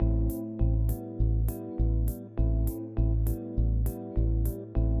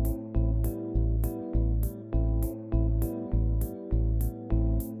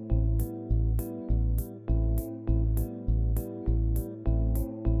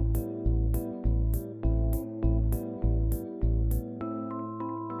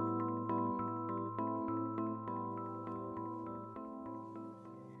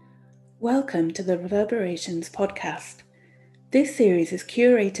Welcome to the Reverberations podcast. This series is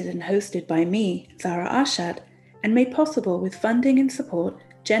curated and hosted by me, Zara Arshad, and made possible with funding and support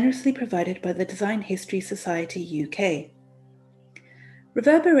generously provided by the Design History Society UK.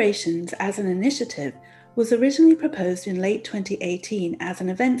 Reverberations as an initiative was originally proposed in late 2018 as an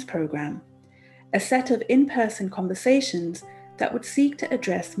events programme, a set of in-person conversations that would seek to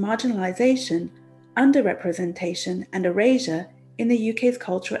address marginalisation, underrepresentation and erasure in the UK's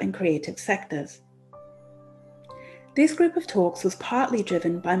cultural and creative sectors. This group of talks was partly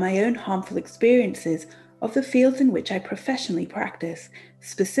driven by my own harmful experiences of the fields in which I professionally practice,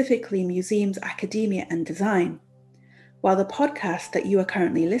 specifically museums, academia and design, while the podcast that you are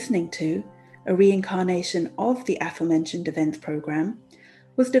currently listening to, a reincarnation of the aforementioned events programme,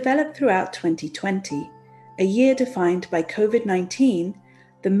 was developed throughout 2020, a year defined by COVID-19,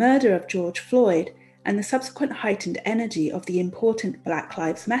 the murder of George Floyd, and the subsequent heightened energy of the important Black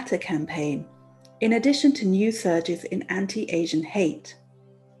Lives Matter campaign, in addition to new surges in anti-Asian hate.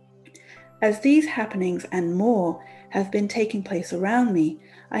 As these happenings and more have been taking place around me,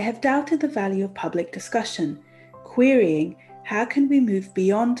 I have doubted the value of public discussion, querying how can we move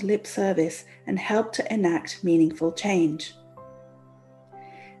beyond lip service and help to enact meaningful change.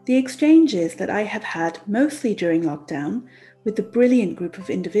 The exchanges that I have had mostly during lockdown with the brilliant group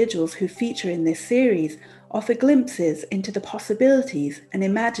of individuals who feature in this series offer glimpses into the possibilities and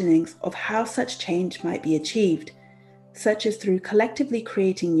imaginings of how such change might be achieved, such as through collectively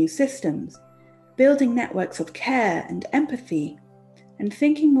creating new systems, building networks of care and empathy, and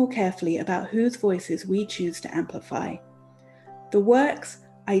thinking more carefully about whose voices we choose to amplify. The works,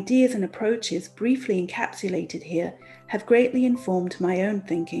 ideas and approaches briefly encapsulated here have greatly informed my own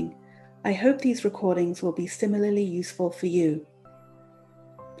thinking. I hope these recordings will be similarly useful for you.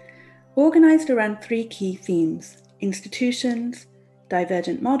 Organised around three key themes: institutions,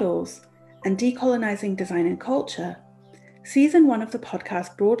 divergent models, and decolonising design and culture, Season 1 of the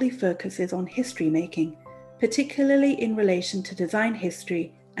podcast broadly focuses on history making, particularly in relation to design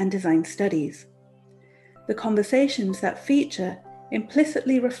history and design studies. The conversations that feature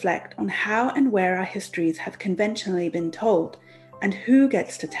implicitly reflect on how and where our histories have conventionally been told, and who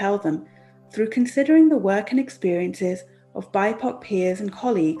gets to tell them, through considering the work and experiences of BIPOC peers and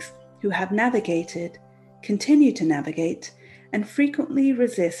colleagues who have navigated, continue to navigate, and frequently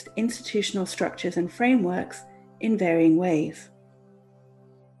resist institutional structures and frameworks in varying ways.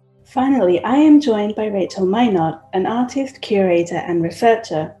 Finally, I am joined by Rachel Minot, an artist, curator, and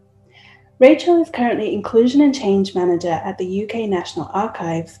researcher. Rachel is currently Inclusion and Change Manager at the UK National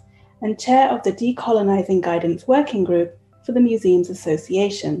Archives and Chair of the Decolonising Guidance Working Group for the Museums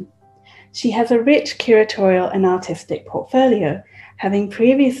Association. She has a rich curatorial and artistic portfolio, having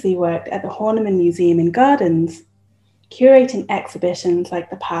previously worked at the Horniman Museum in Gardens, curating exhibitions like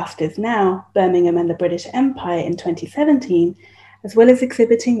The Past Is Now, Birmingham and the British Empire in 2017, as well as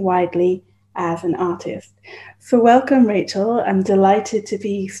exhibiting widely as an artist. So welcome, Rachel. I'm delighted to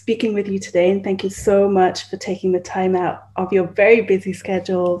be speaking with you today, and thank you so much for taking the time out of your very busy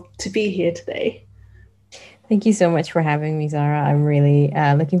schedule to be here today. Thank you so much for having me, Zara. I'm really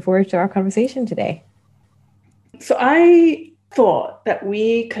looking forward to our conversation today. So I thought that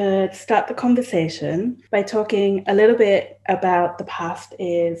we could start the conversation by talking a little bit about The Past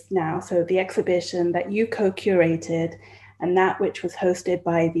Is Now, so the exhibition that you co-curated and that which was hosted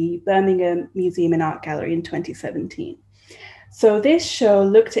by the Birmingham Museum and Art Gallery in 2017. So this show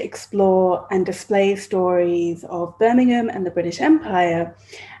looked to explore and display stories of Birmingham and the British Empire,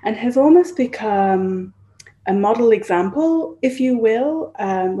 and has almost become a model example, if you will,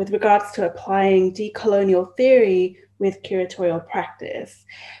 with regards to applying decolonial theory with curatorial practice.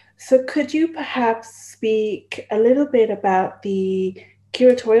 So could you perhaps speak a little bit about the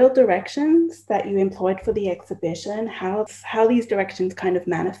curatorial directions that you employed for the exhibition, how these directions kind of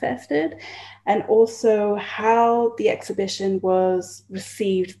manifested, and also how the exhibition was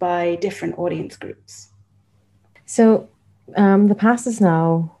received by different audience groups? So The Past Is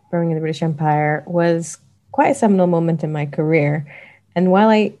Now, Birmingham and the British Empire was quite a seminal moment in my career. And while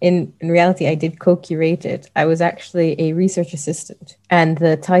in reality, I did co-curate it, I was actually a research assistant. And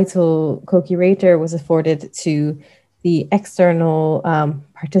the title co-curator was afforded to the external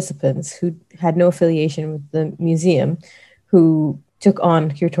participants who had no affiliation with the museum, who took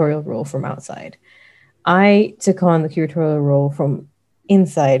on curatorial role from outside. I took on the curatorial role from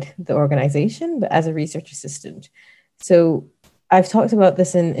inside the organization, but as a research assistant. So I've talked about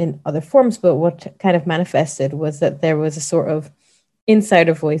this in other forms, but what kind of manifested was that there was a sort of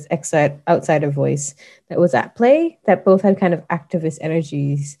insider voice, outsider voice that was at play, that both had kind of activist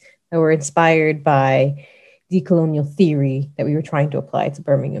energies that were inspired by decolonial theory that we were trying to apply to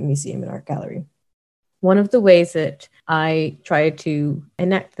Birmingham Museum and Art Gallery. One of the ways that I tried to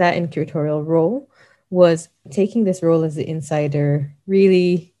enact that in curatorial role was taking this role as the insider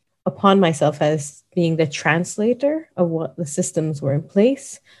really upon myself as being the translator of what the systems were in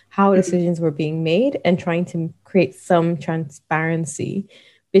place, how decisions were being made, and trying to create some transparency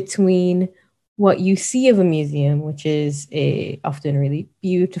between what you see of a museum, which is a often really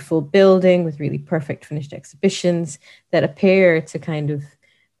beautiful building with really perfect finished exhibitions that appear to kind of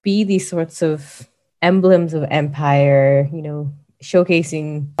be these sorts of emblems of empire,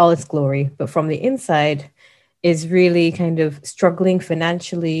 showcasing all its glory, but from the inside is really kind of struggling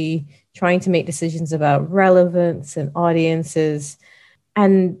financially, trying to make decisions about relevance and audiences,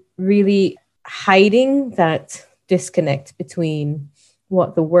 and really hiding that disconnect between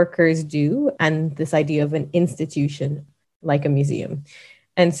what the workers do and this idea of an institution like a museum.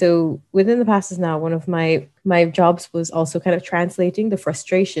 And so within the Passes Now, one of my jobs was also kind of translating the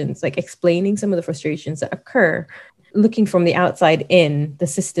frustrations, like explaining some of the frustrations that occur. Looking from the outside in, the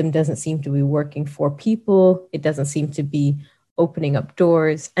system doesn't seem to be working for people. It doesn't seem to be opening up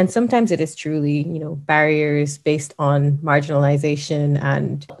doors. And sometimes it is truly, barriers based on marginalization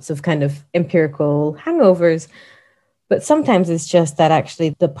and lots of kind of empirical hangovers. But sometimes it's just that actually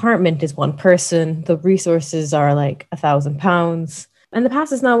the department is one person, the resources are like £1,000. And the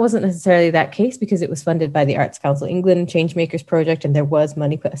Passes Now wasn't necessarily that case because it was funded by the Arts Council England Changemakers project, and there was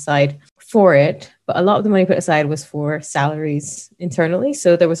money put aside for it. But a lot of the money put aside was for salaries internally.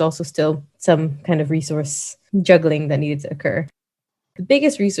 So there was also still some kind of resource juggling that needed to occur. The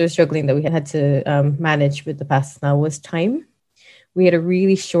biggest resource juggling that we had to manage with the Passes Now was time. We had a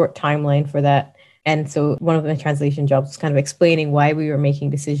really short timeline for that. And so one of my translation jobs was kind of explaining why we were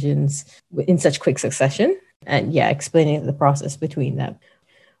making decisions in such quick succession. And explaining the process between them.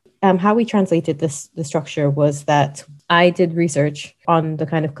 How we translated the structure was that I did research on the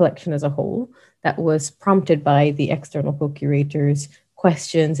kind of collection as a whole that was prompted by the external co-curators'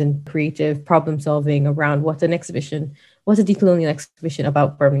 questions and creative problem solving around what a decolonial exhibition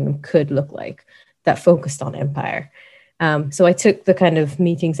about Birmingham could look like that focused on empire. So I took the kind of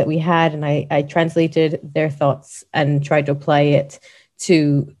meetings that we had and I translated their thoughts and tried to apply it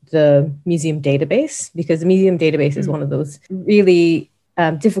to the museum database, because the museum database is one of those really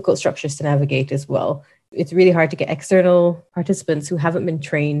difficult structures to navigate as well. It's really hard to get external participants who haven't been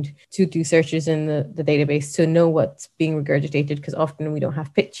trained to do searches in the database to know what's being regurgitated, because often we don't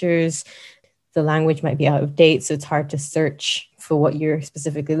have pictures. The language might be out of date, so it's hard to search for what you're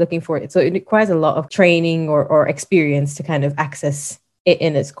specifically looking for. So it requires a lot of training or experience to kind of access it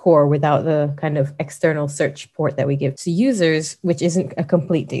in its core without the kind of external search port that we give to users, which isn't a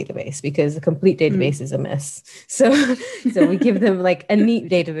complete database, because a complete database is a mess. So we give them like a neat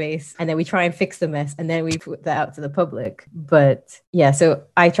database and then we try and fix the mess and then we put that out to the public. But so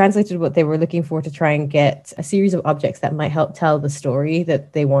I translated what they were looking for to try and get a series of objects that might help tell the story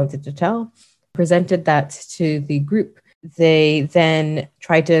that they wanted to tell, presented that to the group. They then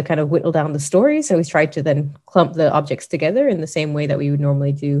tried to kind of whittle down the story. So we tried to then clump the objects together in the same way that we would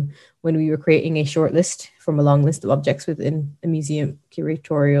normally do when we were creating a short list from a long list of objects within a museum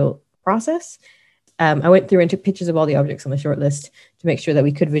curatorial process. I went through and took pictures of all the objects on the short list to make sure that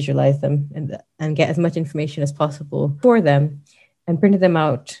we could visualize them and get as much information as possible for them, and printed them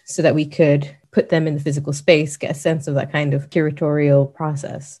out so that we could put them in the physical space, get a sense of that kind of curatorial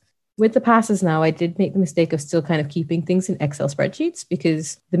process. With the Passes Now, I did make the mistake of still kind of keeping things in Excel spreadsheets,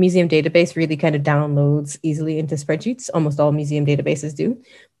 because the museum database really kind of downloads easily into spreadsheets. Almost all museum databases do,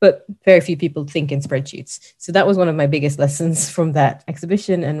 but very few people think in spreadsheets. So that was one of my biggest lessons from that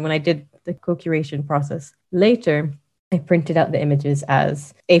exhibition. And when I did the co-curation process later, I printed out the images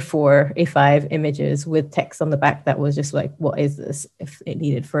as A4, A5 images with text on the back that was just like, what is this? If it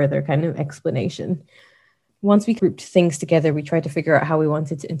needed further kind of explanation. Once we grouped things together, we tried to figure out how we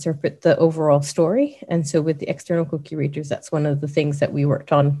wanted to interpret the overall story. And so with the external co-curators, that's one of the things that we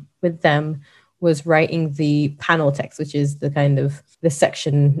worked on with them, was writing the panel text, which is the kind of the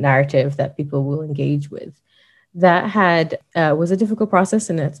section narrative that people will engage with. That was a difficult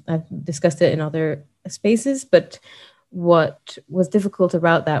process, and I've discussed it in other spaces, but what was difficult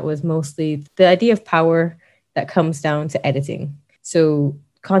about that was mostly the idea of power that comes down to editing. So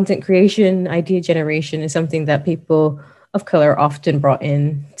content creation, idea generation is something that people of color are often brought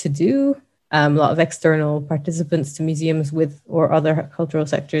in to do. A lot of external participants to museums or other cultural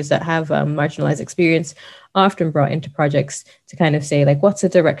sectors that have marginalized experience are often brought into projects to kind of say, like, what's the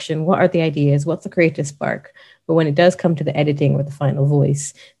direction? What are the ideas? What's the creative spark? But when it does come to the editing or the final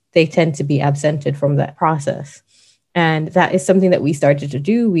voice, they tend to be absented from that process. And that is something that we started to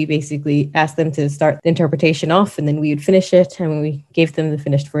do. We basically asked them to start the interpretation off, and then we would finish it. And when we gave them the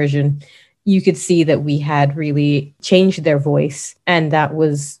finished version, you could see that we had really changed their voice. And that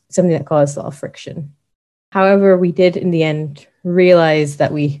was something that caused a lot of friction. However, we did in the end realize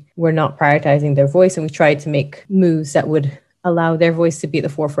that we were not prioritizing their voice, and we tried to make moves that would allow their voice to be at the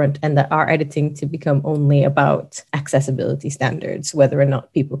forefront and that our editing to become only about accessibility standards, whether or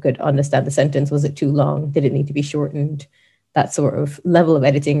not people could understand the sentence. Was it too long? Did it need to be shortened? That sort of level of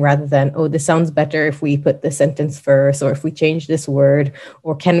editing, rather than, oh, this sounds better if we put this sentence first, or if we change this word,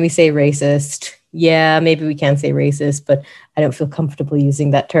 or can we say racist? Yeah, maybe we can say racist, but I don't feel comfortable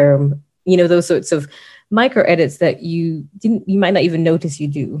using that term. You know, those sorts of micro edits that you might not even notice you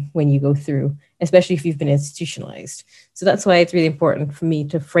do when you go through, especially if you've been institutionalized. So that's why it's really important for me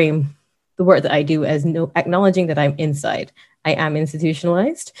to frame the work that I do as acknowledging that I'm inside. I am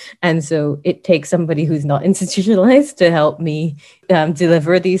institutionalized. And so it takes somebody who's not institutionalized to help me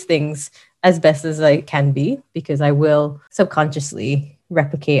deliver these things as best as I can be, because I will subconsciously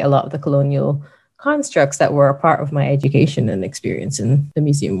replicate a lot of the colonial constructs that were a part of my education and experience in the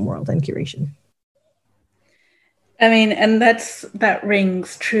museum world and curation. I mean, and that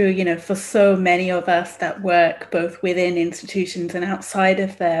rings true, you know, for so many of us that work both within institutions and outside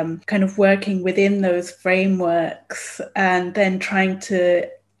of them, kind of working within those frameworks and then trying to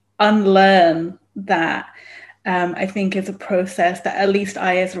unlearn that, I think is a process that at least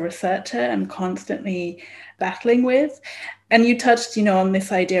I, as a researcher, am constantly battling with. And you touched, you know, on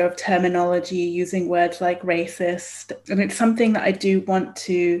this idea of terminology, using words like racist, and it's something that I do want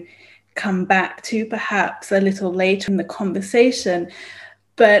to come back to perhaps a little later in the conversation.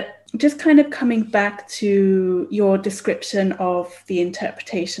 But just kind of coming back to your description of the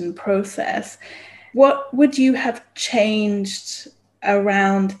interpretation process, what would you have changed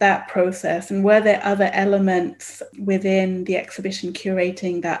around that process? And were there other elements within the exhibition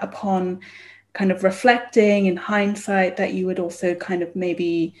curating that, upon kind of reflecting in hindsight, that you would also kind of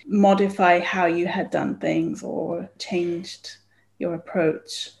maybe modify how you had done things or changed your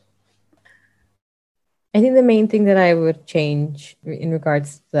approach? I think the main thing that I would change in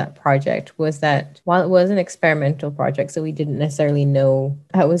regards to that project was that while it was an experimental project, so we didn't necessarily know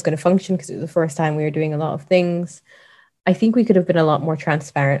how it was going to function because it was the first time we were doing a lot of things, I think we could have been a lot more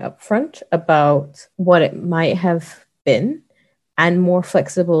transparent upfront about what it might have been, and more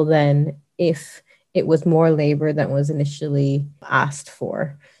flexible than if it was more labor than was initially asked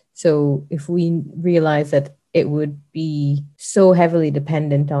for. So if we realize that it would be so heavily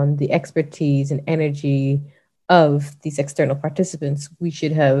dependent on the expertise and energy of these external participants, we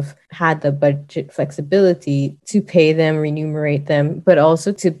should have had the budget flexibility to pay them, remunerate them, but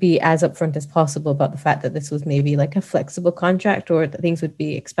also to be as upfront as possible about the fact that this was maybe like a flexible contract, or that things would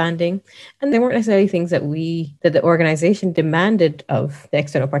be expanding. And they weren't necessarily things that the organization demanded of the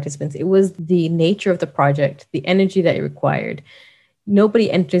external participants. It was the nature of the project, the energy that it required. Nobody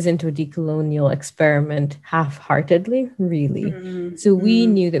enters into a decolonial experiment half-heartedly, really. Mm-hmm. So we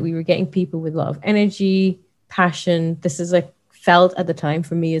knew that we were getting people with a lot of energy, passion. This is like felt at the time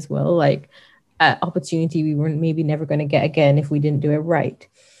for me as well, like an opportunity we were maybe never going to get again if we didn't do it right.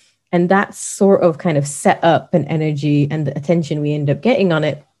 And that sort of kind of set up an energy and the attention we end up getting on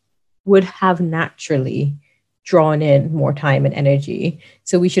it would have naturally drawn in more time and energy.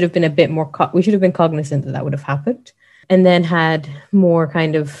 So we should have been a bit more, we should have been cognizant that would have happened. And then had more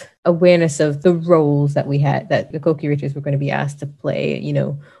kind of awareness of the roles that we had, that the co-curators were going to be asked to play, you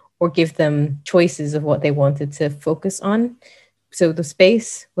know, or give them choices of what they wanted to focus on. So the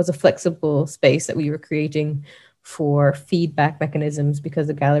space was a flexible space that we were creating for feedback mechanisms, because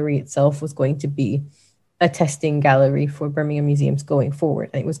the gallery itself was going to be a testing gallery for Birmingham museums going forward.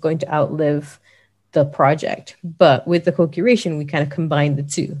 And it was going to outlive the project. But with the co-curation, we kind of combined the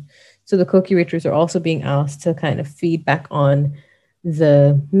two. So the co-curators are also being asked to kind of feedback on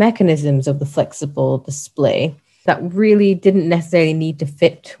the mechanisms of the flexible display that really didn't necessarily need to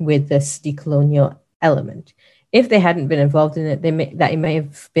fit with this decolonial element. If they hadn't been involved in it, it may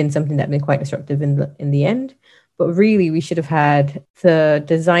have been something that had been quite disruptive in the end. But really, we should have had the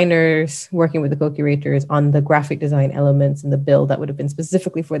designers working with the co-curators on the graphic design elements and the build that would have been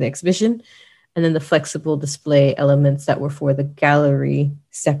specifically for the exhibition, and then the flexible display elements that were for the gallery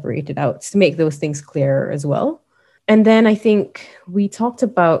separated out to make those things clearer as well. And then I think we talked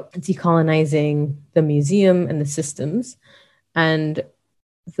about decolonizing the museum and the systems. And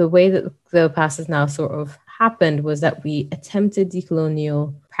the way that the Passes Now sort of happened was that we attempted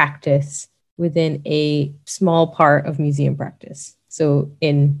decolonial practice within a small part of museum practice. so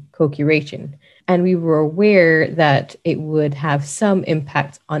in co-curation. And we were aware that it would have some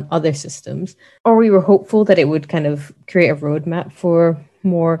impact on other systems, or we were hopeful that it would kind of create a roadmap for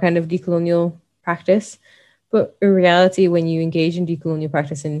more kind of decolonial practice. But in reality, when you engage in decolonial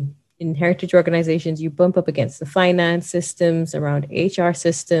practice in heritage organizations, you bump up against the finance systems, around HR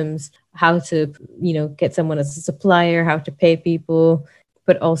systems, how to, get someone as a supplier, how to pay people,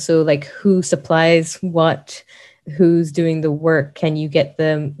 but also like who supplies what, who's doing the work. Can you get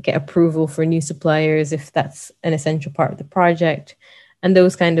approval for new suppliers if that's an essential part of the project? And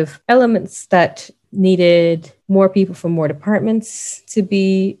those kind of elements that needed more people from more departments to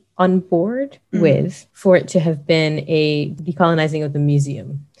be on board with for it to have been a decolonizing of the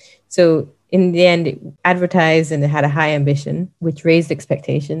museum. So in the end, it advertised and it had a high ambition, which raised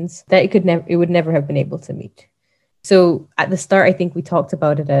expectations that it would never have been able to meet. So at the start, I think we talked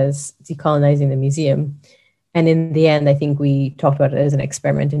about it as decolonizing the museum. And in the end, I think we talked about it as an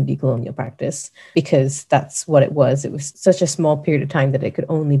experiment in decolonial practice, because that's what it was. It was such a small period of time that it could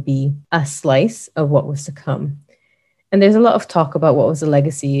only be a slice of what was to come. And there's a lot of talk about what was the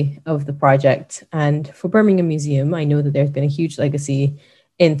legacy of the project. And for Birmingham Museum, I know that there's been a huge legacy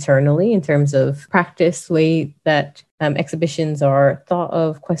internally in terms of practice, way that exhibitions are thought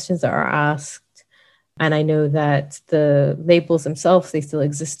of, questions that are asked. And I know that the labels themselves, they still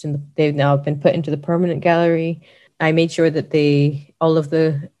exist, they've now been put into the permanent gallery. I made sure that all of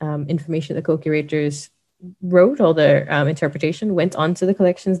the information the co-curators wrote, all their interpretation went onto the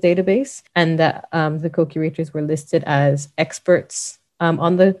collections database, and that the co-curators were listed as experts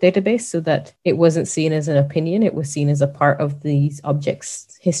on the database, so that it wasn't seen as an opinion, it was seen as a part of these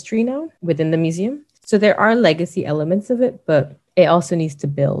objects' history now within the museum. So there are legacy elements of it, but it also needs to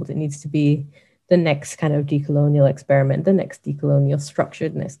build. It needs to be the next kind of decolonial experiment, the next decolonial structure,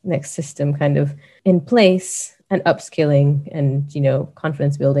 next system kind of in place, and upskilling and,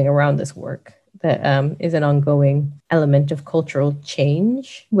 confidence building around this work that is an ongoing element of cultural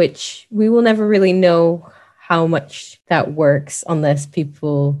change, which we will never really know how much that works unless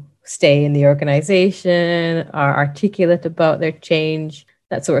people stay in the organization, are articulate about their change,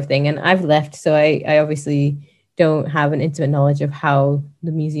 that sort of thing. And I've left, so I obviously don't have an intimate knowledge of how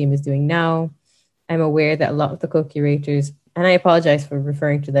the museum is doing now. I'm aware that a lot of the co-curators, and I apologize for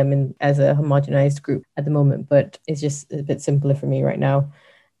referring to them as a homogenized group at the moment, but it's just a bit simpler for me right now.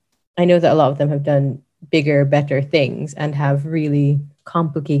 I know that a lot of them have done bigger, better things and have really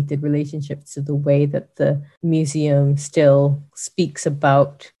complicated relationships to the way that the museum still speaks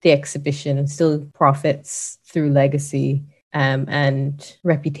about the exhibition and still profits through legacy and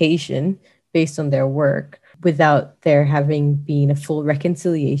reputation based on their work, without there having been a full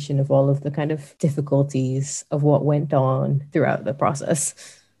reconciliation of all of the kind of difficulties of what went on throughout the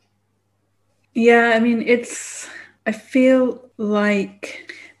process. Yeah, I mean, I feel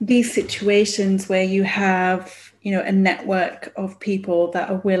like these situations where you have, a network of people that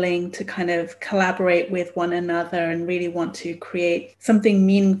are willing to kind of collaborate with one another and really want to create something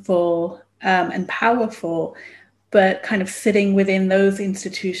meaningful and powerful, but kind of sitting within those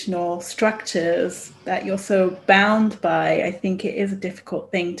institutional structures that you're so bound by, I think it is a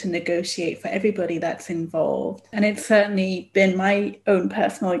difficult thing to negotiate for everybody that's involved. And it's certainly been my own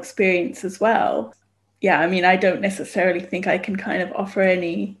personal experience as well. Yeah, I mean, I don't necessarily think I can kind of offer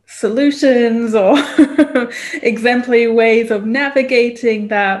any solutions or exemplary ways of navigating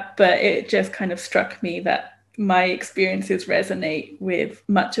that, but it just kind of struck me that my experiences resonate with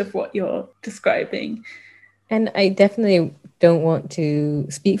much of what you're describing. And I definitely don't want to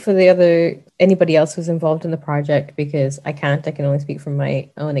speak for anybody else who's involved in the project, because I can't. I can only speak from my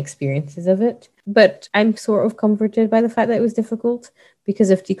own experiences of it. But I'm sort of comforted by the fact that it was difficult,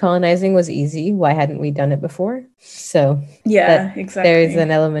 because if decolonizing was easy, why hadn't we done it before? So yeah, exactly. There's an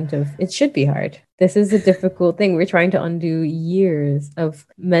element of it should be hard. This is a difficult thing. We're trying to undo years of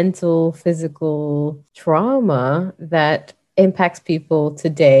mental, physical trauma that impacts people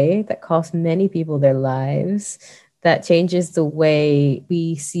today, that costs many people their lives, that changes the way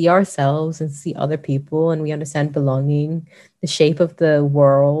we see ourselves and see other people, and we understand belonging, the shape of the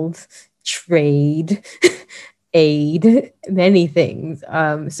world, trade, aid, many things.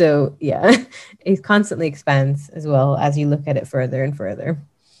 So yeah, it constantly expands as well as you look at it further and further.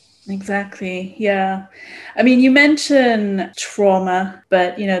 Exactly. Yeah. I mean, you mentioned trauma,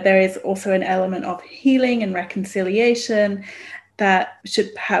 but, there is also an element of healing and reconciliation that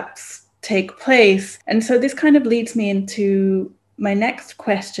should perhaps take place. And so this kind of leads me into my next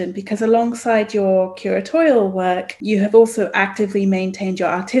question, because alongside your curatorial work, you have also actively maintained your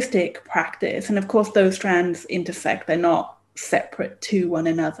artistic practice. And of course, those strands intersect. They're not separate to one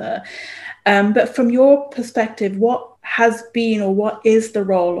another. But from your perspective, what has been, or what is the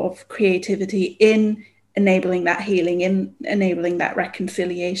role of creativity in enabling that healing, in enabling that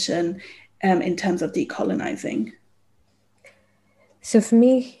reconciliation, in terms of decolonizing? So for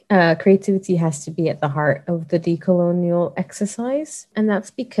me, creativity has to be at the heart of the decolonial exercise. And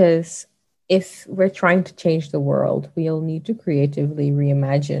that's because if we're trying to change the world, we'll need to creatively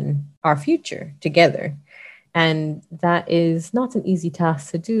reimagine our future together. And that is not an easy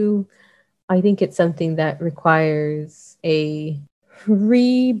task to do. I think it's something that requires a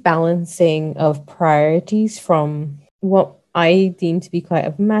rebalancing of priorities from what I deem to be quite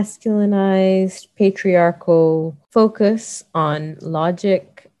a masculinized, patriarchal focus on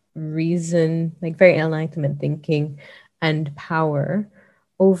logic, reason, like very Enlightenment thinking, and power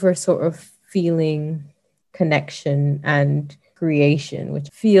over sort of feeling, connection, and creation, which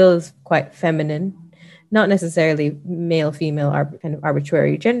feels quite feminine. Not necessarily male, female, kind of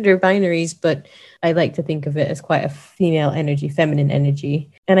arbitrary gender binaries, but I like to think of it as quite a female energy, feminine energy.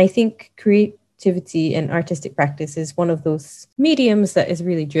 And I think creativity and artistic practice is one of those mediums that is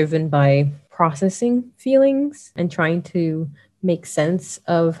really driven by processing feelings and trying to make sense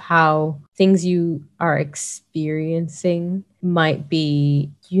of how things you are experiencing might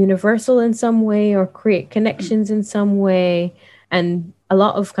be universal in some way or create connections in some way. And a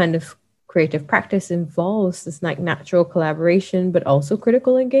lot of kind of creative practice involves this like natural collaboration, but also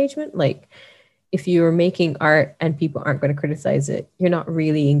critical engagement. Like if you're making art and people aren't going to criticize it, you're not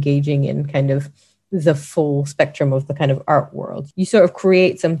really engaging in kind of the full spectrum of the kind of art world. You sort of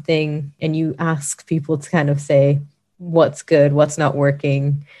create something and you ask people to kind of say what's good, what's not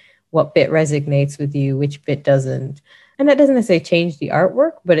working, what bit resonates with you, which bit doesn't. And that doesn't necessarily change the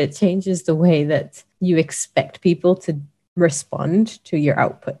artwork, but it changes the way that you expect people to respond to your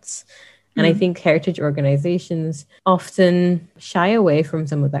outputs. And I think heritage organizations often shy away from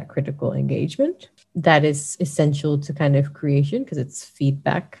some of that critical engagement that is essential to kind of creation because it's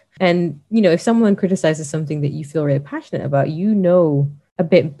feedback. And, you know, if someone criticizes something that you feel really passionate about, you know a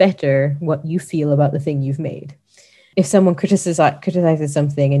bit better what you feel about the thing you've made. If someone criticizes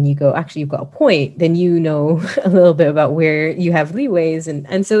something and you go, actually, you've got a point, then you know a little bit about where you have leeways.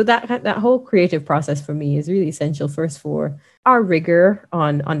 And so that whole creative process for me is really essential, first for our rigor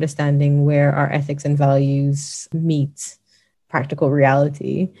on understanding where our ethics and values meet practical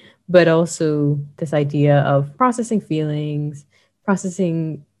reality, but also this idea of processing feelings,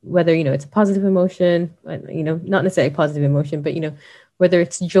 processing whether, you know, it's a positive emotion, you know, not necessarily positive emotion, but, you know, whether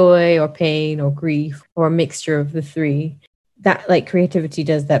it's joy or pain or grief or a mixture of the three. That like creativity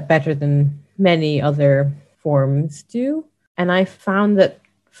does that better than many other forms do. And I found that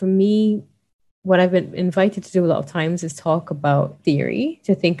for me, what I've been invited to do a lot of times is talk about theory,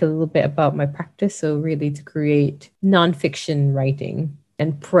 to think a little bit about my practice. So really to create nonfiction writing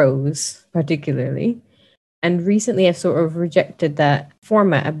and prose particularly. And recently I've sort of rejected that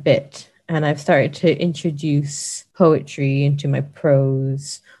format a bit. And I've started to introduce poetry into my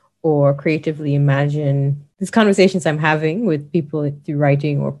prose or creatively imagine these conversations I'm having with people through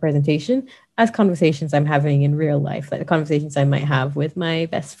writing or presentation as conversations I'm having in real life, like the conversations I might have with my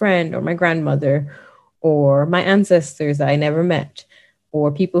best friend or my grandmother or my ancestors that I never met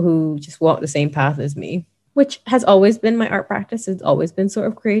or people who just walk the same path as me, which has always been my art practice. It's always been sort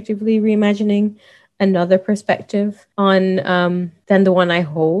of creatively reimagining another perspective on than the one I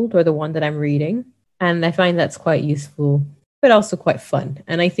hold or the one that I'm reading. And I find that's quite useful, but also quite fun.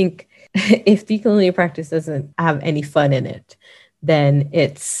 And I think if decolonial practice doesn't have any fun in it, then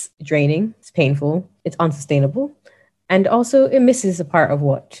it's draining, it's painful, it's unsustainable. And also it misses a part of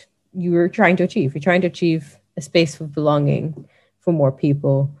what you were trying to achieve. You're trying to achieve a space of belonging for more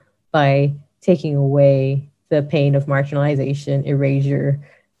people by taking away the pain of marginalization, erasure,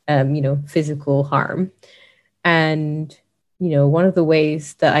 physical harm. And, one of the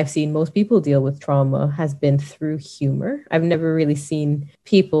ways that I've seen most people deal with trauma has been through humor. I've never really seen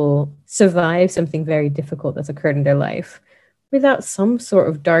people survive something very difficult that's occurred in their life without some sort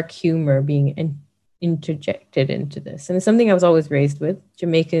of dark humor being interjected into this. And it's something I was always raised with.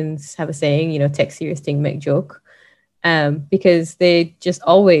 Jamaicans have a saying, take serious thing, make joke. Because they just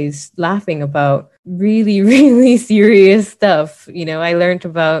always laughing about really, really serious stuff. I learned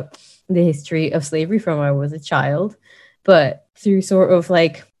about the history of slavery from when I was a child, but through sort of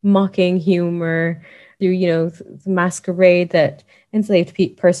like mocking humor, through, the masquerade that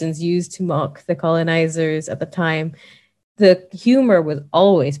enslaved persons used to mock the colonizers at the time, the humor was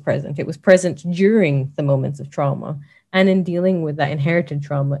always present. It was present during the moments of trauma. And in dealing with that inherited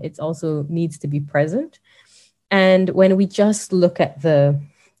trauma, it also needs to be present. And when we just look at the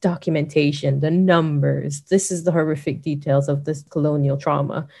documentation, the numbers, this is the horrific details of this colonial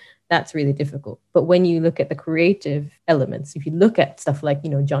trauma. that's really difficult. But when you look at the creative elements, if you look at stuff like,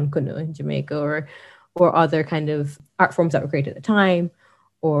 John Cunno in Jamaica, or other kind of art forms that were created at the time,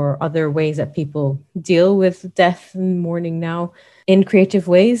 or other ways that people deal with death and mourning now in creative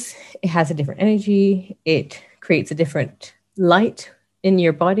ways, it has a different energy. It creates a different light in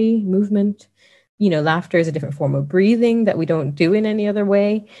your body, movement. Laughter is a different form of breathing that we don't do in any other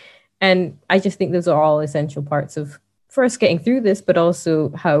way. And I just think those are all essential parts of first getting through this, but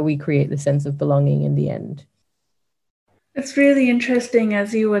also how we create the sense of belonging in the end. It's really interesting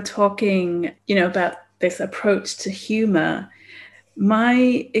as you were talking, about this approach to humor.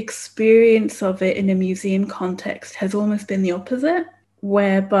 My experience of it in a museum context has almost been the opposite,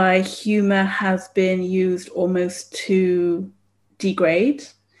 whereby humor has been used almost to degrade.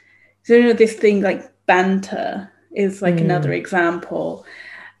 So, this thing like banter is like another example.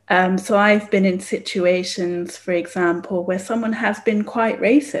 So I've been in situations, for example, where someone has been quite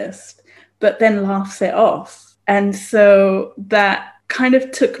racist, but then laughs it off. And so that kind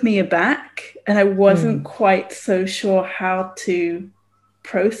of took me aback, and I wasn't quite so sure how to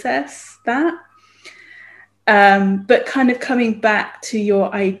process that. But kind of coming back to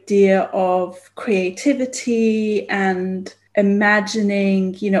your idea of creativity and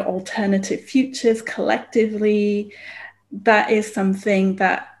imagining, alternative futures collectively, that is something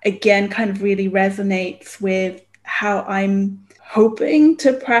that, again, kind of really resonates with how I'm hoping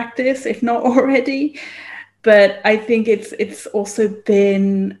to practice, if not already. But I think it's also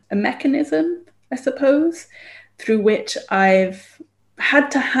been a mechanism, I suppose, through which I've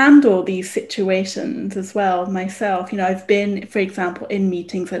had to handle these situations as well myself. I've been, for example, in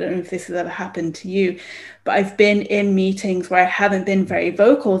meetings, I don't know if this has ever happened to you, but I've been in meetings where I haven't been very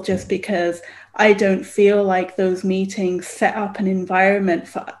vocal just because I don't feel like those meetings set up an environment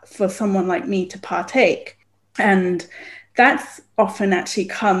for someone like me to partake. And that's often actually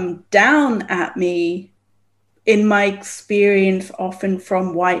come down at me, in my experience, often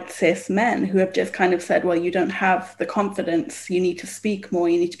from white cis men who have just kind of said, well, you don't have the confidence, you need to speak more,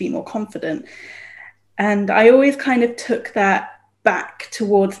 you need to be more confident. And I always kind of took that back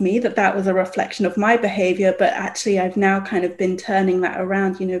towards me, that was a reflection of my behavior. But actually, I've now kind of been turning that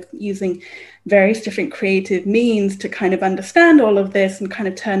around, using various different creative means to kind of understand all of this, and kind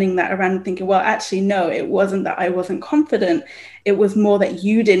of turning that around and thinking, well, actually, no, it wasn't that I wasn't confident. It was more that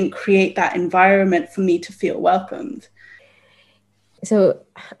you didn't create that environment for me to feel welcomed. So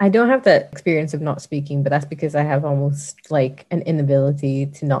I don't have the experience of not speaking, but that's because I have almost like an inability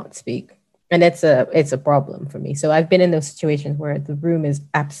to not speak. And it's a problem for me. So I've been in those situations where the room is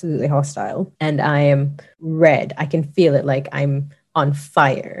absolutely hostile and I am red. I can feel it, like I'm on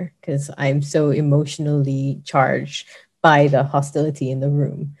fire because I'm so emotionally charged by the hostility in the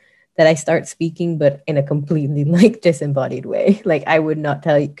room that I start speaking, but in a completely like disembodied way. Like I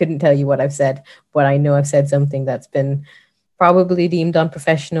couldn't tell you what I've said, but I know I've said something that's been probably deemed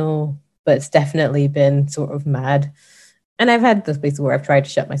unprofessional, but it's definitely been sort of mad. And I've had those places where I've tried to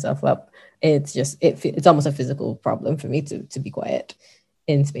shut myself up. It's just, it's almost a physical problem for me to be quiet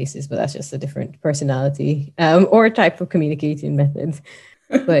in spaces, but that's just a different personality or a type of communicating method.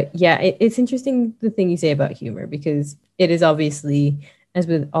 But yeah, it's interesting the thing you say about humor, because it is obviously, as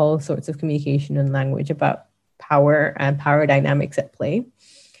with all sorts of communication and language, about power and power dynamics at play.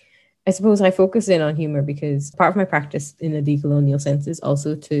 I suppose I focus in on humor because part of my practice in a decolonial sense is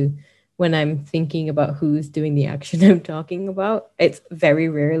also to, when I'm thinking about who's doing the action I'm talking about, it's very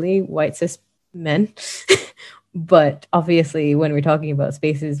rarely white cis men. But obviously, when we're talking about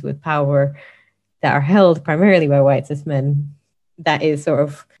spaces with power that are held primarily by white cis men, that is sort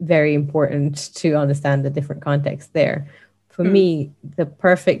of very important to understand the different context there. For me, the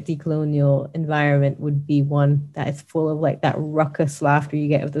perfect decolonial environment would be one that is full of like that ruckus laughter you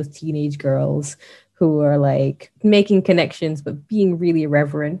get of those teenage girls who are like making connections, but being really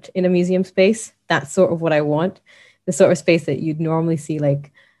irreverent in a museum space. That's sort of what I want. The sort of space that you'd normally see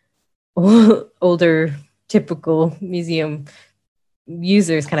like older, typical museum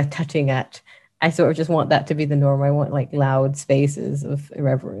users kind of touching at. I sort of just want that to be the norm. I want like loud spaces of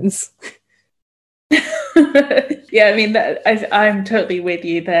irreverence. Yeah, I mean, I'm totally with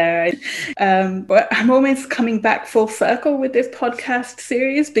you there. But I'm almost coming back full circle with this podcast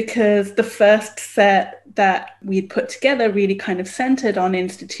series, because the first set that we'd put together really kind of centered on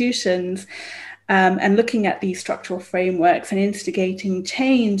institutions and looking at these structural frameworks and instigating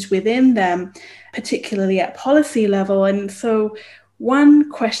change within them, particularly at policy level. And so one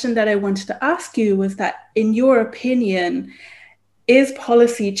question that I wanted to ask you was that, in your opinion, is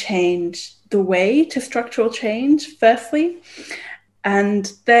policy change the way to structural change, firstly?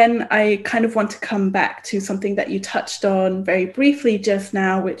 And then I kind of want to come back to something that you touched on very briefly just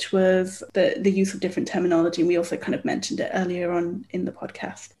now, which was the use of different terminology. And we also kind of mentioned it earlier on in the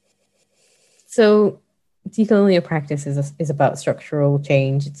podcast. So decolonial practice is about structural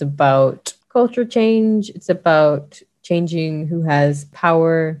change. It's about cultural change. It's about changing who has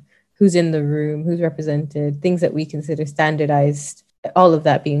power, who's in the room, who's represented, things that we consider standardized, all of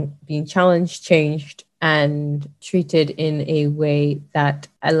that being challenged, changed, and treated in a way that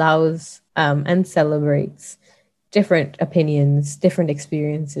allows and celebrates different opinions, different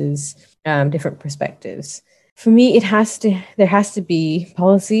experiences, different perspectives. For me, there has to be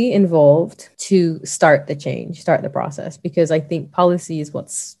policy involved to start the change, start the process, because I think policy is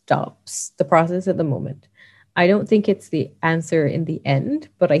what stops the process at the moment. I don't think it's the answer in the end,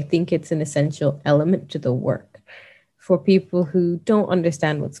 but I think it's an essential element to the work. For people who don't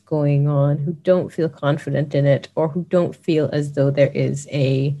understand what's going on, who don't feel confident in it, or who don't feel as though there is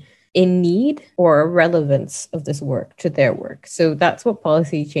a need or a relevance of this work to their work. So that's what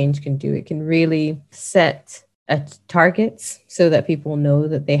policy change can do. It can really set targets so that people know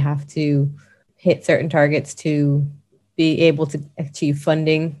that they have to hit certain targets to be able to achieve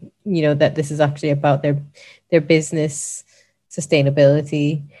funding, that this is actually about their business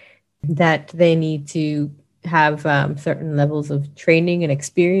sustainability, that they need to have certain levels of training and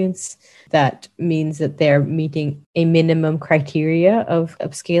experience. That means that they're meeting a minimum criteria of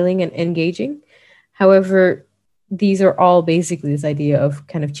upscaling and engaging. However, these are all basically this idea of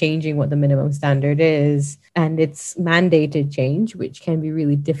kind of changing what the minimum standard is, and it's mandated change, which can be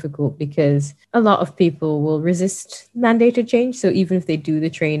really difficult because a lot of people will resist mandated change. So even if they do the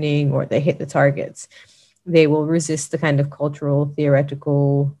training or they hit the targets, they will resist the kind of cultural,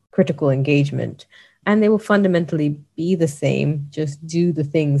 theoretical, critical engagement. And they will fundamentally be the same, just do the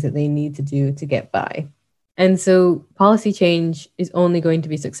things that they need to do to get by. And so policy change is only going to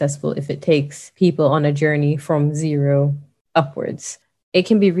be successful if it takes people on a journey from zero upwards. It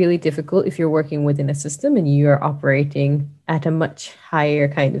can be really difficult if you're working within a system and you are operating at a much higher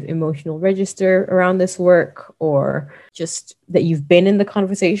kind of emotional register around this work, or just that you've been in the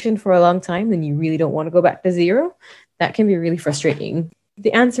conversation for a long time and you really don't want to go back to zero. That can be really frustrating.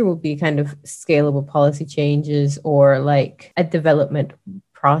 The answer will be kind of scalable policy changes, or like a development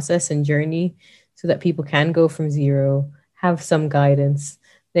process and journey so that people can go from zero, have some guidance.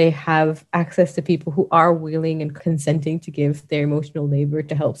 They have access to people who are willing and consenting to give their emotional labor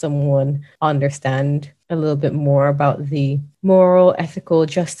to help someone understand a little bit more about the moral, ethical,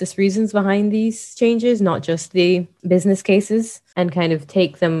 justice reasons behind these changes, not just the business cases, and kind of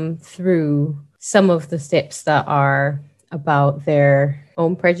take them through some of the steps that are about their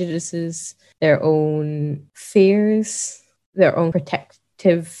own prejudices, their own fears, their own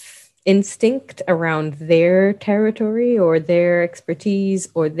protective instinct around their territory or their expertise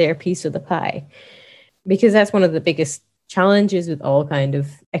or their piece of the pie. Because that's one of the biggest challenges with all kind of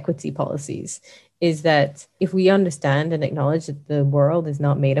equity policies, is that if we understand and acknowledge that the world is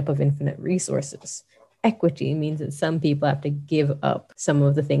not made up of infinite resources, equity means that some people have to give up some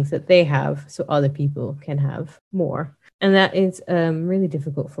of the things that they have so other people can have more. And that is really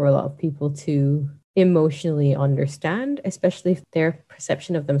difficult for a lot of people to emotionally understand, especially if their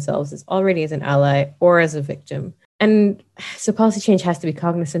perception of themselves is already as an ally or as a victim. And so policy change has to be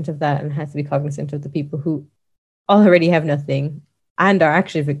cognizant of that, and has to be cognizant of the people who already have nothing and are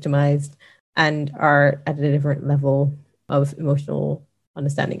actually victimized and are at a different level of emotional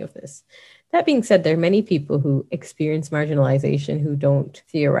understanding of this. That being said, there are many people who experience marginalization who don't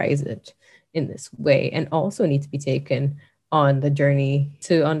theorize it in this way, and also need to be taken on the journey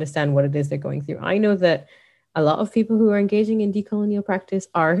to understand what it is they're going through. I know that a lot of people who are engaging in decolonial practice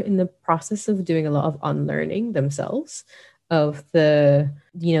are in the process of doing a lot of unlearning themselves of the,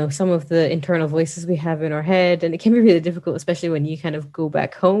 some of the internal voices we have in our head. And it can be really difficult, especially when you kind of go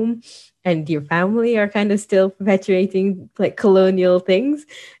back home and your family are kind of still perpetuating like colonial things.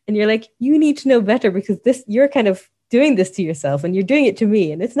 And you're like, you need to know better because you're kind of doing this to yourself and you're doing it to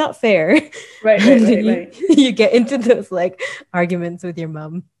me and it's not fair. Right. You get into those like arguments with your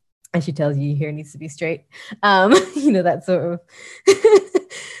mom and she tells you your hair needs to be straight. That sort of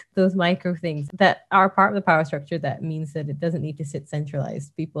those micro things that are part of the power structure. That means that it doesn't need to sit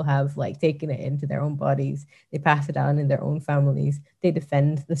centralized. People have like taken it into their own bodies. They pass it down in their own families. They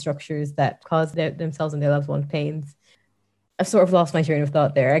defend the structures that cause themselves and their loved ones pains. I've sort of lost my train of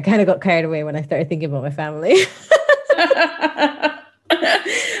thought there. I kind of got carried away when I started thinking about my family.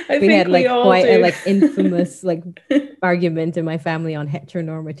 We had like quite a like infamous like argument in my family on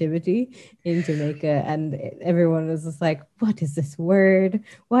heteronormativity in Jamaica, and everyone was just like, what is this word?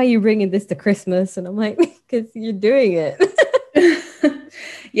 Why are you bringing this to Christmas? And I'm like, because you're doing it.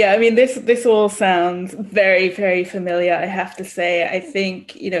 Yeah, I mean, this all sounds very, very familiar, I have to say. I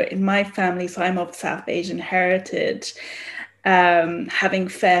think, in my family, so I'm of South Asian heritage, having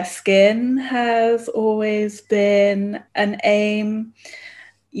fair skin has always been an aim.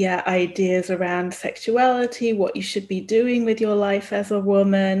 Yeah, ideas around sexuality, what you should be doing with your life as a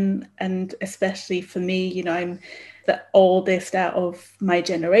woman. And especially for me, I'm the oldest out of my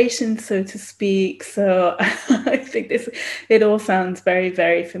generation, so to speak. So I think it all sounds very,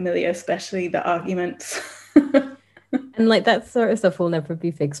 very familiar, especially the arguments. And like that sort of stuff will never be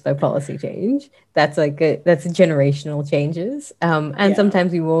fixed by policy change. That's that's generational changes. And Yeah.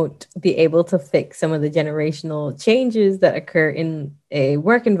 sometimes we won't be able to fix some of the generational changes that occur in a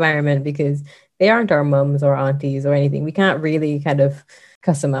work environment because they aren't our mums or aunties or anything. We can't really kind of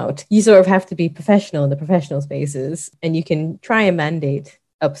cuss them out. You sort of have to be professional in the professional spaces, and you can try and mandate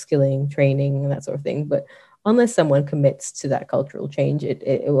upskilling, training, and that sort of thing. But unless someone commits to that cultural change,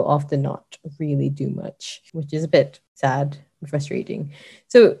 it will often not really do much, which is a bit sad and frustrating.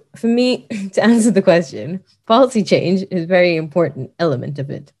 So for me, to answer the question, policy change is a very important element of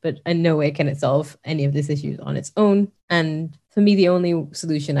it, but in no way can it solve any of these issues on its own. And for me, the only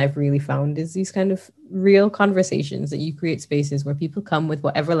solution I've really found is these kind of real conversations that you create spaces where people come with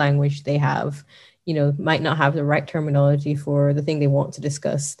whatever language they have, might not have the right terminology for the thing they want to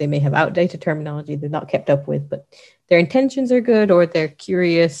discuss. They may have outdated terminology they're not kept up with, but their intentions are good or they're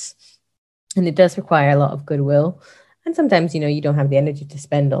curious. And it does require a lot of goodwill. And sometimes, you don't have the energy to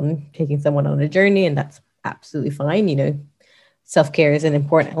spend on taking someone on a journey, and that's absolutely fine. Self-care is an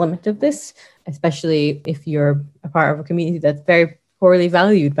important element of this, especially if you're a part of a community that's very poorly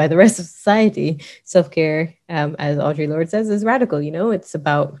valued by the rest of society. Self-care, as Audre Lorde says, is radical. It's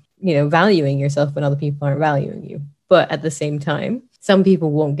about valuing yourself when other people aren't valuing you. But at the same time, some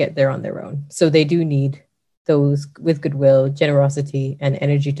people won't get there on their own. So they do need those with goodwill, generosity, and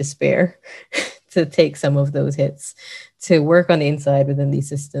energy to spare to take some of those hits, to work on the inside within these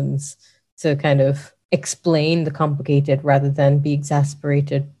systems, to kind of explain the complicated rather than be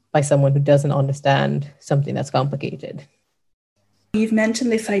exasperated by someone who doesn't understand something that's complicated. You've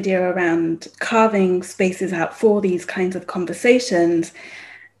mentioned this idea around carving spaces out for these kinds of conversations.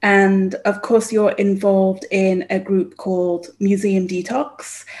 And of course, you're involved in a group called Museum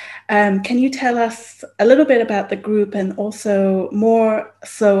Detox. Can you tell us a little bit about the group and also more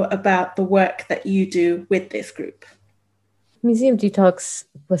so about the work that you do with this group? Museum Detox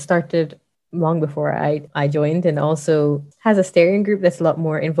was started long before I joined, and also has a steering group that's a lot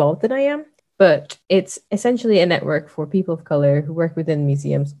more involved than I am. But it's essentially a network for people of color who work within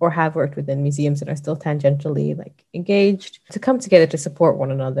museums or have worked within museums and are still tangentially engaged to come together to support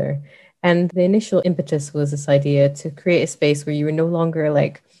one another. And the initial impetus was this idea to create a space where you were no longer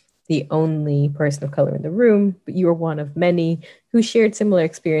the only person of color in the room, but you were one of many who shared similar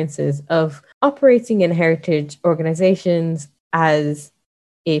experiences of operating in heritage organizations as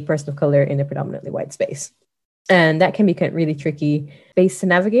a person of color in a predominantly white space. And that can be really tricky space to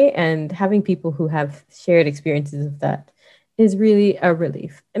navigate. And having people who have shared experiences of that is really a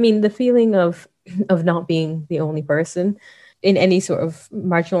relief. I mean, the feeling of not being the only person in any sort of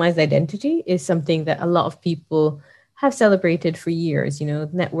marginalized identity is something that a lot of people have celebrated for years.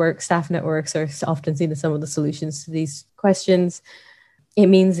 Staff networks are often seen as some of the solutions to these questions. It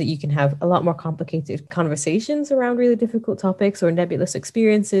means that you can have a lot more complicated conversations around really difficult topics or nebulous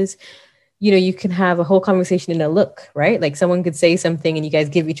experiences. You can have a whole conversation in a look, right? Someone could say something and you guys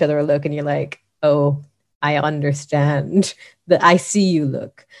give each other a look and you're like, oh, I understand the I see you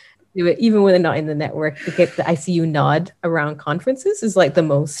look. Even when they're not in the network, to get the I see you nod around conferences is the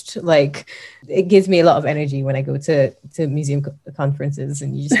most, it gives me a lot of energy when I go to museum conferences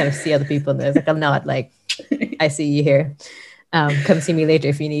and you just kind of see other people and there's a nod, I see you here. Come see me later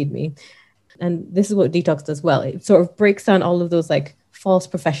if you need me. And this is what Detox does well. It sort of breaks down all of those false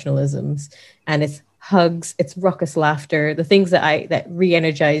professionalisms, and it's hugs, it's raucous laughter, the things that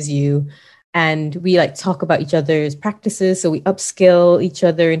re-energize you. And we talk about each other's practices. So we upskill each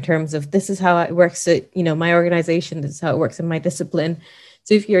other in terms of this is how it works at, my organization, this is how it works in my discipline.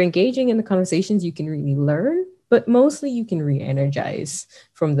 So if you're engaging in the conversations, you can really learn, but mostly you can re-energize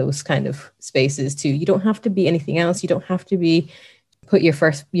from those kind of spaces too. You don't have to be anything else. You don't have to put your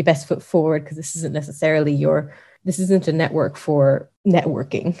best foot forward, because this isn't a network for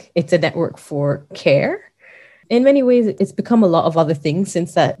networking. It's a network for care. In many ways, it's become a lot of other things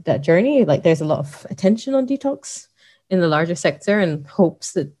since that journey. There's a lot of attention on detox in the larger sector, and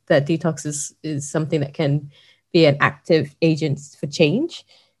hopes that detox is something that can be an active agent for change.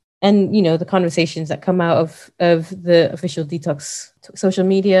 And, the conversations that come out of the official detox social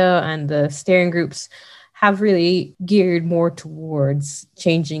media and the steering groups have really geared more towards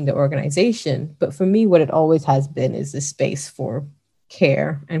changing the organization. But for me, what it always has been is a space for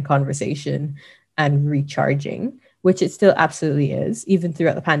care and conversation and recharging, which it still absolutely is. Even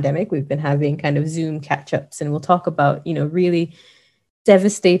throughout the pandemic, we've been having kind of Zoom catch-ups, and we'll talk about, really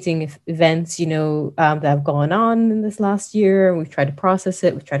devastating events, that have gone on in this last year. We've tried to process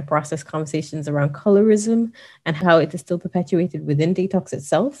it. We've tried to process conversations around colorism and how it is still perpetuated within detox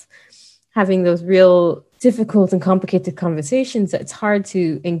itself. Having those real difficult and complicated conversations that it's hard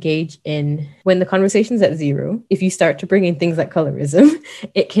to engage in when the conversation's at zero. If you start to bring in things like colorism,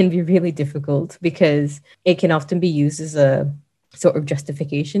 it can be really difficult because it can often be used as a sort of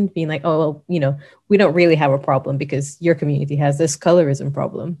justification, being like, oh, well, we don't really have a problem because your community has this colorism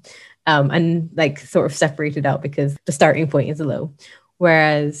problem. And like sort of separated out because the starting point is low.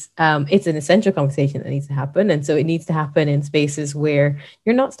 Whereas it's an essential conversation that needs to happen. And so it needs to happen in spaces where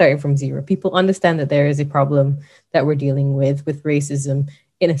you're not starting from zero. People understand that there is a problem that we're dealing with racism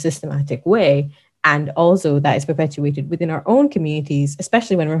in a systematic way. And also that is perpetuated within our own communities,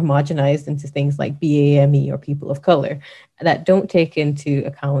 especially when we're homogenized into things like BAME or people of color that don't take into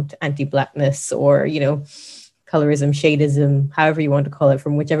account anti-Blackness or, colorism, shadeism, however you want to call it,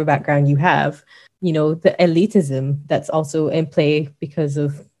 from whichever background you have. The elitism that's also in play because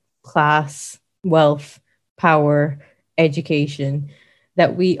of class, wealth, power, education,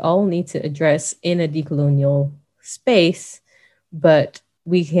 that we all need to address in a decolonial space, but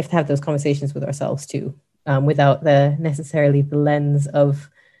we have to have those conversations with ourselves too, without necessarily the lens of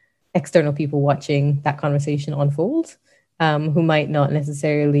external people watching that conversation unfold, who might not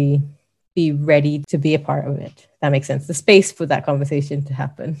necessarily be ready to be a part of it. That makes sense. The space for that conversation to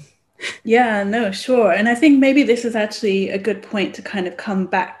happen. Yeah, no, sure. And I think maybe this is actually a good point to kind of come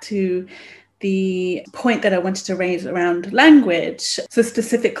back to the point that I wanted to raise around language. So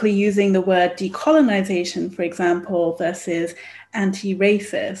specifically using the word decolonization, for example, versus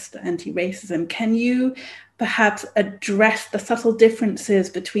anti-racism. Can you perhaps address the subtle differences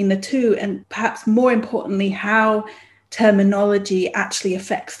between the two, and perhaps more importantly, how terminology actually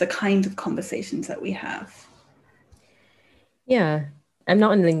affects the kinds of conversations that we have? Yeah. I'm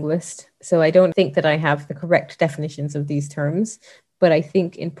not a linguist, so I don't think that I have the correct definitions of these terms. But I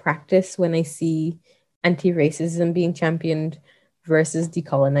think in practice, when I see anti-racism being championed versus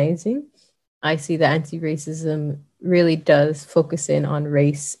decolonizing, I see that anti-racism really does focus in on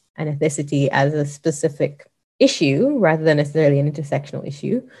race and ethnicity as a specific issue rather than necessarily an intersectional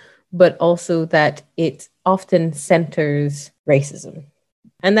issue, but also that it often centers racism.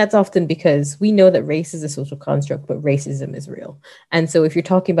 And that's often because we know that race is a social construct, but racism is real. And so if you're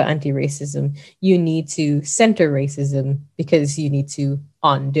talking about anti-racism, you need to center racism because you need to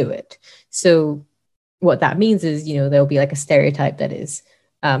undo it. So what that means is, there'll be like a stereotype that is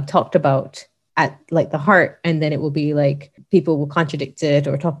talked about at like the heart, and then it will be like people will contradict it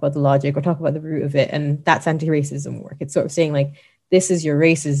or talk about the logic or talk about the root of it. And that's anti-racism work. It's sort of saying like, this is your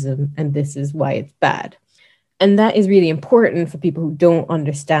racism and this is why it's bad. And that is really important for people who don't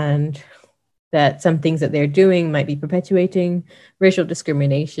understand that some things that they're doing might be perpetuating racial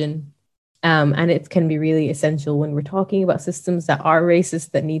discrimination. And it can be really essential when we're talking about systems that are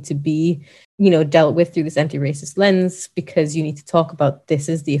racist, that need to be, dealt with through this anti-racist lens, because you need to talk about this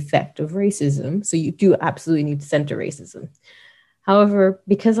is the effect of racism. So you do absolutely need to center racism. However,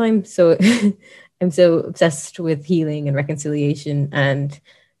 because I'm so obsessed with healing and reconciliation and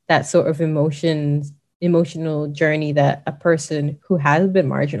that sort of emotional journey that a person who has been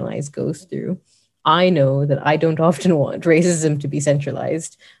marginalized goes through, I know that I don't often want racism to be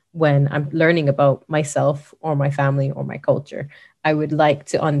centralized when I'm learning about myself or my family or my culture. I would like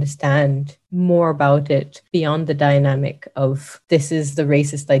to understand more about it beyond the dynamic of this is the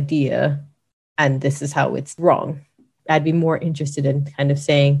racist idea and this is how it's wrong. I'd be more interested in kind of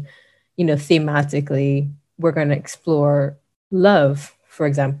saying, thematically, we're going to explore love, for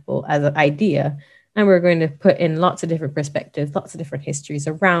example, as an idea. And we're going to put in lots of different perspectives, lots of different histories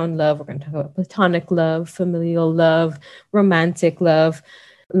around love. We're going to talk about platonic love, familial love, romantic love,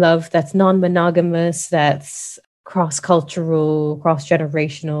 love that's non-monogamous, that's cross-cultural,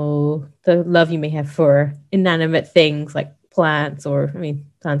 cross-generational, the love you may have for inanimate things like plants,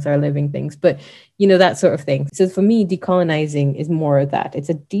 plants are living things, but that sort of thing. So for me, decolonizing is more of that. It's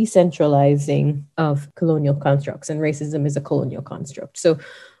a decentralizing of colonial constructs, and racism is a colonial construct. So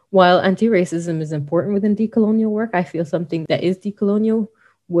while anti-racism is important within decolonial work, I feel something that is decolonial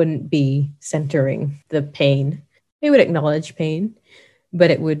wouldn't be centering the pain. It would acknowledge pain,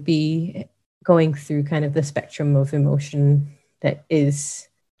 but it would be going through kind of the spectrum of emotion that is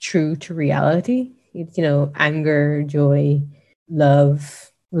true to reality. It's, anger, joy,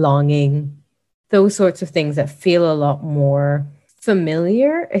 love, longing, those sorts of things that feel a lot more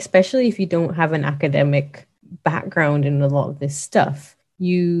familiar, especially if you don't have an academic background in a lot of this stuff.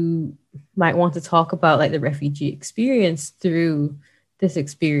 You might want to talk about like the refugee experience through this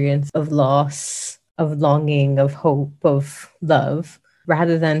experience of loss, of longing, of hope, of love,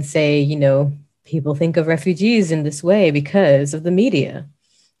 rather than say, you know, people think of refugees in this way because of the media.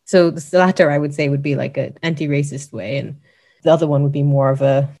 So the latter, I would say, would be like an anti-racist way, and the other one would be more of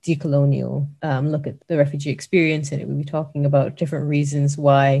a decolonial look at the refugee experience, and it would be talking about different reasons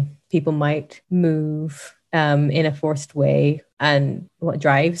why people might move in a forced way and what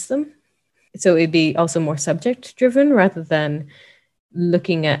drives them. So it'd be also more subject driven rather than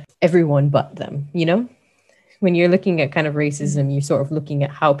looking at everyone but them, you know? When you're looking at kind of racism, you're sort of looking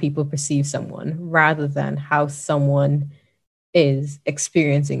at how people perceive someone rather than how someone is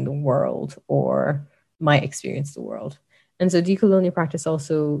experiencing the world or might experience the world. And so decolonial practice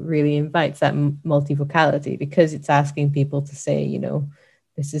also really invites that multivocality, because it's asking people to say, you know,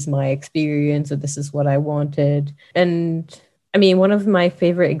 this is my experience or this is what I wanted. And I mean, one of my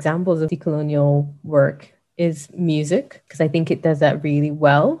favorite examples of decolonial work is music, because I think it does that really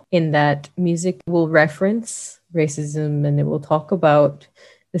well, in that music will reference racism and it will talk about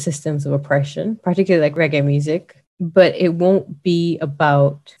the systems of oppression, particularly like reggae music, but it won't be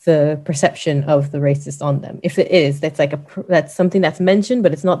about the perception of the racist on them. If it is, that's something that's mentioned,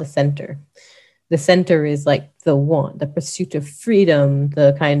 but it's not the center. The center is like the pursuit of freedom,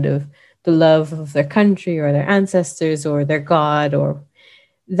 the kind of the love of their country or their ancestors or their God, or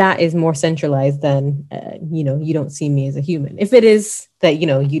that is more centralized than, you know, you don't see me as a human. If it is that, you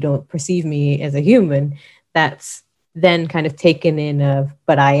know, you don't perceive me as a human, that's then kind of taken in of,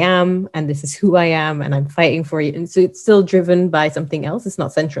 but I am, and this is who I am, and I'm fighting for you. And so it's still driven by something else. It's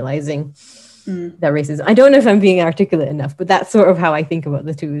not centralizing that racism. I don't know if I'm being articulate enough, but that's sort of how I think about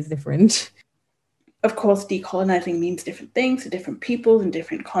the two is different. Of course, decolonizing means different things to different people in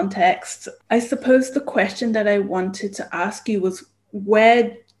different contexts. I suppose the question that I wanted to ask you was,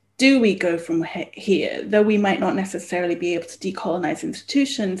 where do we go from here? Though we might not necessarily be able to decolonize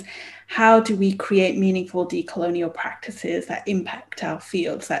institutions, how do we create meaningful decolonial practices that impact our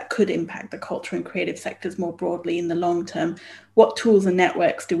fields, that could impact the culture and creative sectors more broadly in the long term? What tools and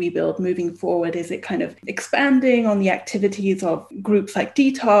networks do we build moving forward? Is it kind of expanding on the activities of groups like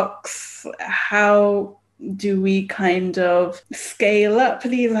Detox? How do we kind of scale up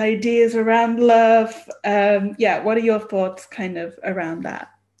these ideas around love? What are your thoughts kind of around that?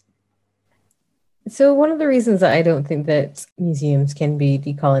 So one of the reasons that I don't think that museums can be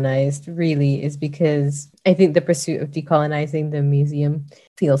decolonized really is because I think the pursuit of decolonizing the museum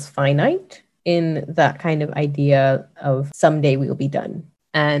feels finite in that kind of idea of someday we'll be done.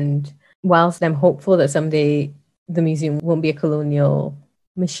 And whilst I'm hopeful that someday the museum won't be a colonial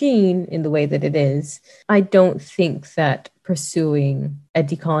machine in the way that it is, I don't think that pursuing a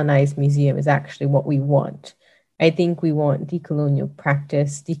decolonized museum is actually what we want. I think we want decolonial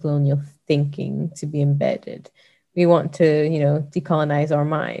practice, decolonial thinking to be embedded. We want to, you know, decolonize our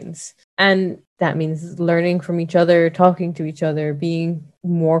minds. And that means learning from each other, talking to each other, being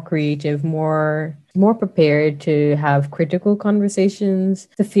more creative, more prepared to have critical conversations,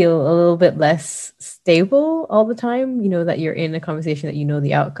 to feel a little bit less stable all the time, you know, that you're in a conversation that you know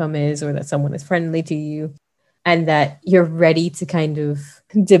the outcome is, or that someone is friendly to you, and that you're ready to kind of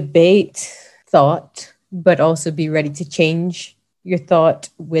debate thought, but also be ready to change your thought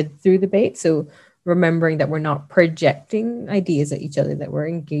through debate. So remembering that we're not projecting ideas at each other, that we're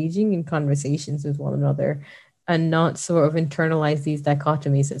engaging in conversations with one another, and not sort of internalize these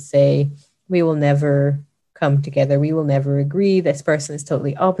dichotomies that say, we will never come together, we will never agree, this person is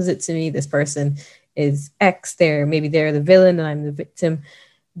totally opposite to me, this person is X, maybe they're the villain and I'm the victim.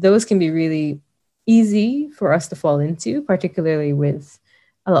 Those can be really easy for us to fall into, particularly with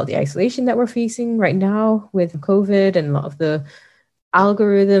a lot of the isolation that we're facing right now with COVID and a lot of the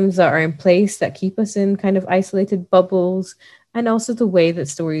algorithms that are in place that keep us in kind of isolated bubbles, and also the way that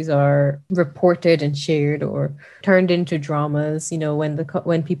stories are reported and shared or turned into dramas. You know,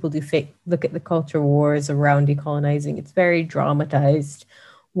 when people do look at the culture wars around decolonizing, it's very dramatized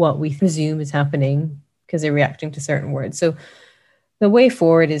what we presume is happening because they're reacting to certain words. So the way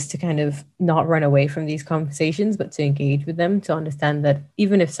forward is to kind of not run away from these conversations, but to engage with them, to understand that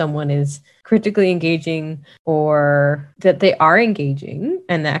even if someone is critically engaging or that they are engaging,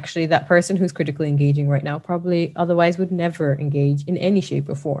 and actually that person who's critically engaging right now probably otherwise would never engage in any shape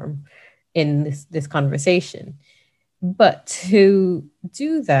or form in this conversation. But to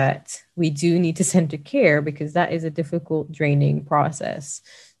do that, we do need to center care, because that is a difficult, draining process.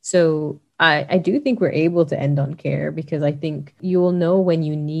 So I do think we're able to end on care, because I think you will know when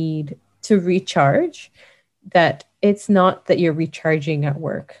you need to recharge, that it's not that you're recharging at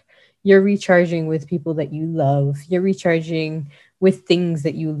work. You're recharging with people that you love. You're recharging with things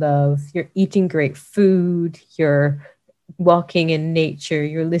that you love. You're eating great food. You're walking in nature.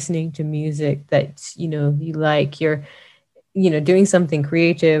 You're listening to music that, you know, you like. You're, you know, doing something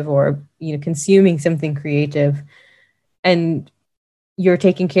creative, or, you know, consuming something creative. And you're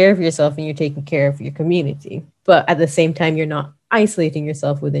taking care of yourself and you're taking care of your community. But at the same time, you're not isolating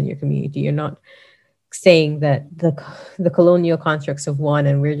yourself within your community. You're not saying that the colonial constructs have won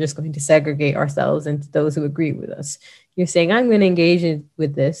and we're just going to segregate ourselves into those who agree with us. You're saying, I'm going to engage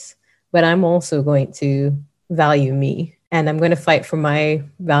with this, but I'm also going to value me, and I'm going to fight for my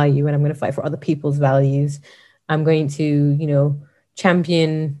value, and I'm going to fight for other people's values. I'm going to, you know,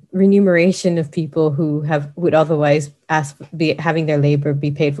 champion remuneration of people who would otherwise be having their labor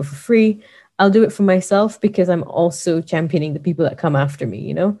be paid for free. I'll do it for myself because I'm also championing the people that come after me,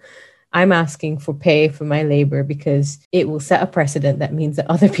 you know? I'm asking for pay for my labor because it will set a precedent that means that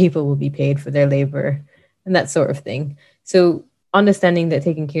other people will be paid for their labor and that sort of thing. So understanding that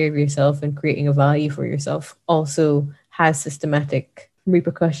taking care of yourself and creating a value for yourself also has systematic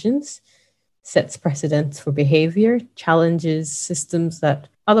repercussions, sets precedents for behavior, challenges systems that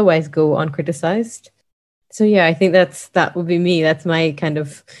otherwise go uncriticized. So yeah, I think that would be me. That's my kind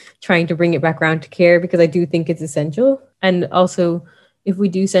of trying to bring it back around to care, because I do think it's essential. And also, if we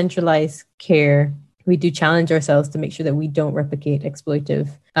do centralize care, we do challenge ourselves to make sure that we don't replicate exploitive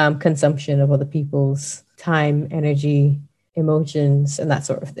consumption of other people's time, energy, emotions, and that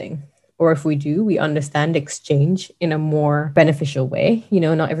sort of thing. Or if we do, we understand exchange in a more beneficial way. You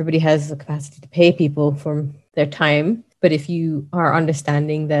know, not everybody has the capacity to pay people for their time, but if you are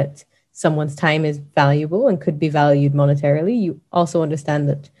understanding that someone's time is valuable and could be valued monetarily, you also understand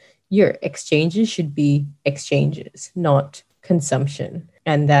that your exchanges should be exchanges, not consumption.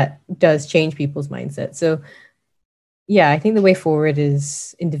 And that does change people's mindset. So yeah, I think the way forward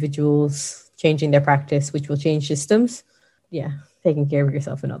is individuals changing their practice, which will change systems. Yeah, taking care of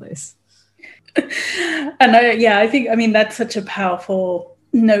yourself and others. And I think, I mean, that's such a powerful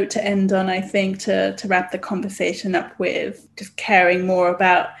note to end on, I think, to wrap the conversation up with, just caring more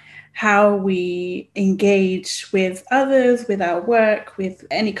about how we engage with others, with our work, with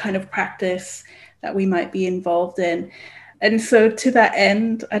any kind of practice that we might be involved in. And so to that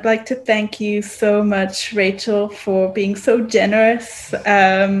end, I'd like to thank you so much, Rachel, for being so generous,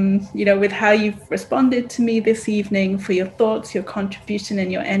 you know, with how you've responded to me this evening, for your thoughts, your contribution,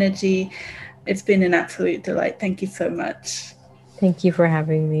 and your energy. It's been an absolute delight. Thank you so much. Thank you for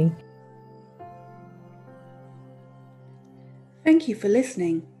having me. Thank you for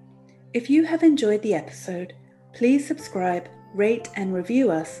listening. If you have enjoyed the episode, please subscribe, rate, and review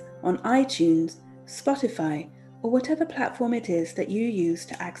us on iTunes, Spotify, or whatever platform it is that you use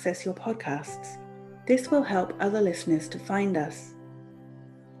to access your podcasts. This will help other listeners to find us.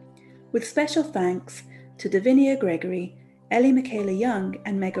 With special thanks to Davinia Gregory, Ellie Michaela Young,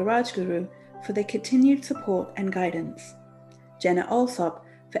 and Mega Rajguru for their continued support and guidance. Jenna Alsop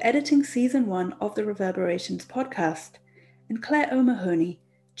for editing Season 1 of the Reverberations podcast, and Claire O'Mahony,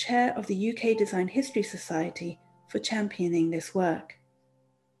 Chair of the UK Design History Society, for championing this work.